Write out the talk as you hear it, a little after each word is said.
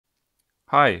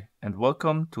Hi, and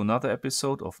welcome to another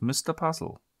episode of Mr.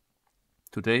 Puzzle.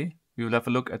 Today we will have a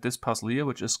look at this puzzle here,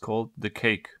 which is called The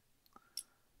Cake.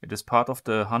 It is part of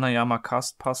the Hanayama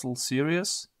cast puzzle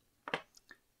series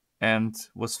and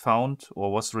was found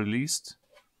or was released,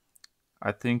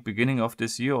 I think, beginning of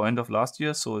this year or end of last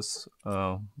year, so it's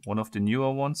one of the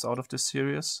newer ones out of this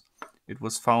series. It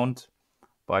was found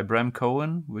by Bram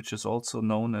Cohen, which is also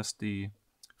known as the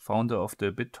founder of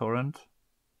the BitTorrent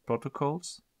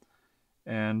protocols.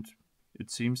 And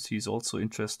it seems he's also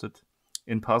interested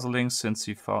in puzzling, since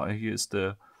he is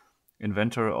the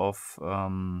inventor of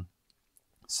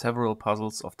several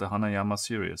puzzles of the Hanayama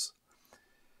series.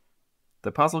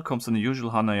 The puzzle comes in the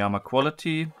usual Hanayama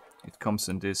quality. It comes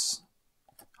in this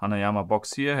Hanayama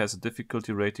box here, has a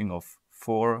difficulty rating of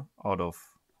 4 out of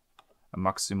a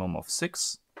maximum of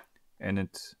 6, and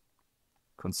it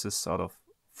consists out of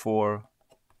 4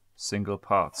 single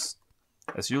parts.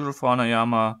 As usual for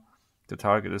Hanayama, the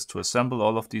target is to assemble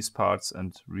all of these parts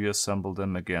and reassemble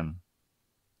them again.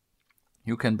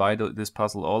 You can buy this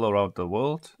puzzle all around the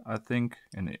world, I think,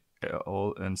 in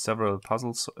several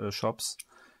puzzle shops,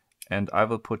 and I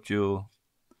will put you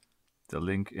the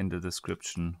link in the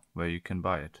description where you can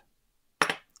buy it.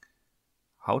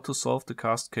 How to solve the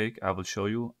cast cake I will show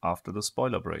you after the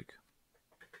spoiler break.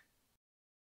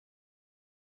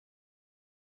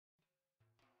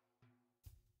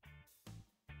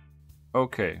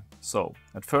 Okay, so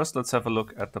at first let's have a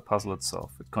look at the puzzle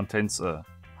itself. It contains a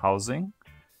housing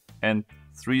and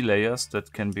 3 layers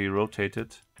that can be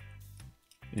rotated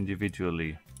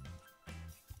individually.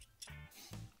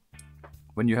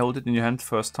 When you hold it in your hand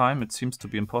first time, it seems to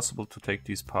be impossible to take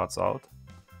these parts out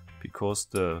because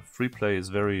the free play is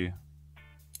very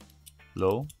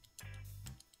low.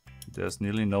 There's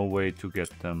nearly no way to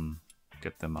get them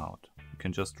out. You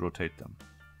can just rotate them.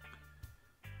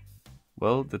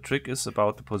 Well, the trick is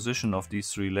about the position of these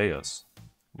 3 layers.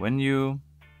 When you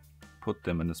put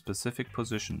them in a specific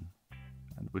position,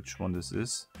 and which one this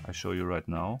is, I show you right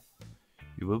now,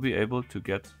 you will be able to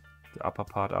get the upper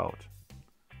part out.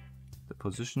 The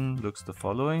position looks the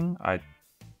following. I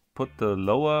put the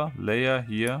lower layer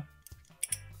here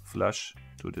flush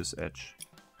to this edge.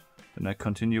 Then I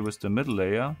continue with the middle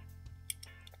layer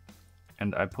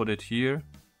and I put it here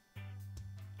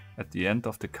at the end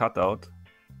of the cutout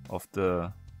of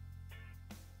the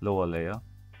lower layer,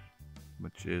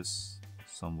 which is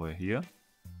somewhere here.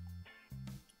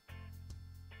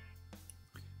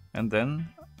 And then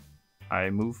I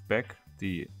move back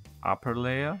the upper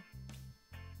layer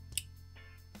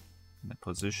in the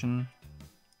position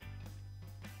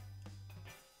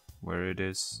where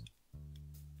the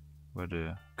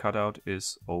cutout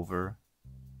is over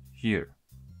here.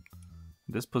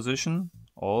 In this position,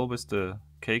 all with the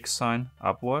cake sign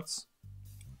upwards.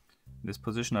 In this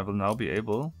position I will now be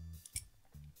able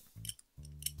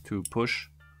to push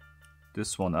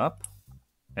this one up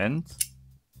and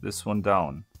this one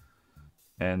down.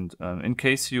 And in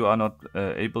case you are not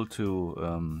able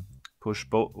to push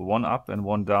both one up and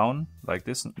one down like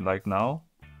this, like now,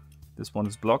 this one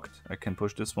is blocked, I can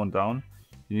push this one down.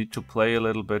 You need to play a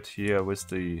little bit here with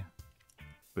the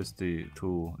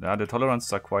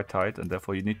tolerances are quite tight, and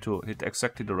therefore you need to hit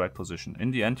exactly the right position. In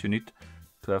the end you need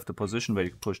to have the position where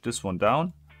you push this one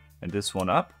down and this one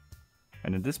up,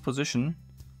 and in this position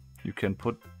you can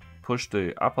push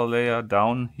the upper layer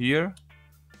down here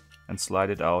and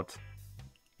slide it out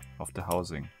of the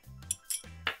housing.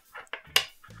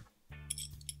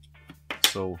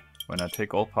 So when I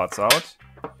take all parts out,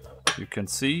 you can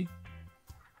see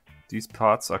these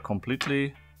parts are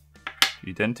completely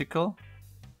identical.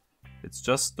 It's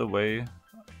just the way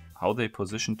how they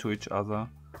position to each other,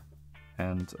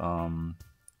 and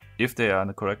if they are in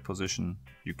the correct position,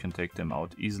 you can take them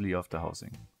out easily of the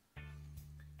housing.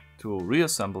 To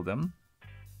reassemble them,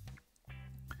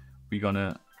 we're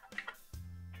gonna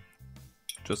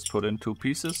just put in 2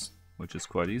 pieces, which is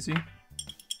quite easy.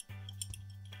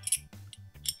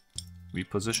 We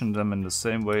position them in the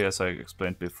same way as I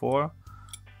explained before.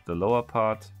 The lower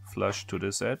part flush to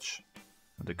this edge,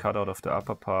 and the cutout of the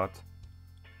upper part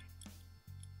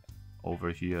over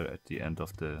here at the end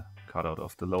of the cutout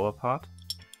of the lower part.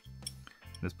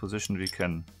 In this position we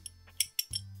can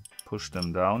push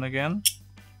them down again.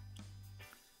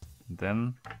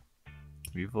 Then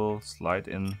we will slide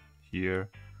in here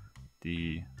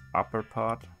the upper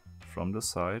part from the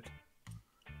side,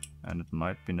 and it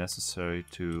might be necessary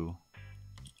to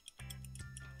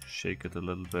shake it a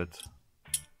little bit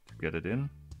to get it in.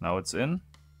 Now it's in.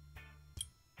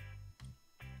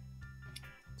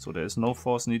 So there is no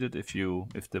force needed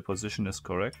if the position is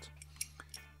correct,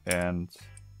 and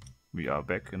we are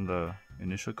back in the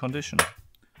initial condition.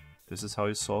 This is how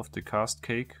you solve the cast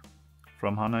cake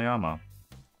from Hanayama.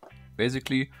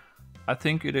 Basically, I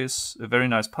think it is a very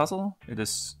nice puzzle. It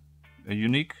is a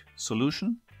unique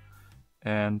solution,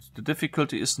 and the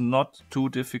difficulty is not too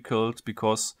difficult,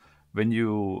 because when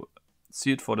you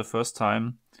see it for the first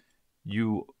time,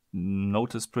 you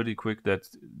notice pretty quick that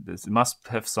this must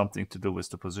have something to do with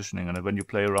the positioning, and when you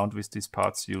play around with these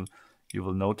parts, you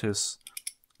will notice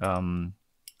in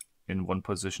one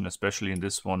position, especially in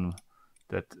this one,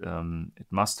 that it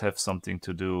must have something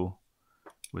to do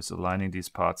with aligning these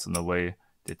parts in a way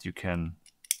that you can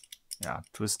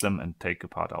twist them and take a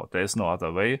part out. There is no other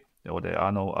way, or there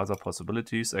are no other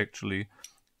possibilities actually,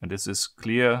 and this is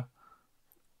clear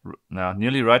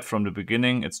nearly right from the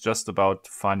beginning. It's just about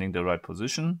finding the right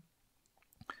position.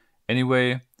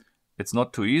 Anyway, it's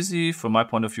not too easy. From my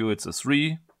point of view, it's a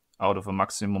 3 out of a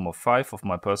maximum of 5 of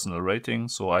my personal rating.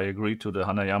 So I agree to the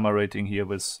Hanayama rating here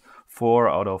with 4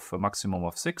 out of a maximum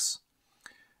of 6.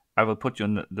 I will put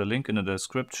you the link in the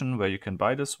description where you can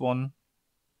buy this one.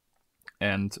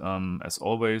 And as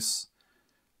always,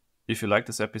 if you like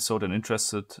this episode and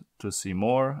interested to see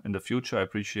more in the future, I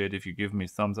appreciate if you give me a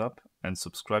thumbs up and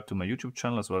subscribe to my YouTube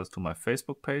channel as well as to my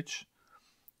Facebook page.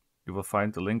 You will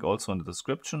find the link also in the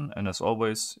description. And as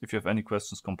always, if you have any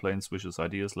questions, complaints, wishes,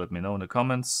 ideas, let me know in the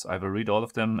comments. I will read all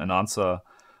of them and answer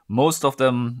most of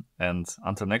them. And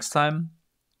until next time,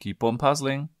 keep on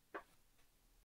puzzling.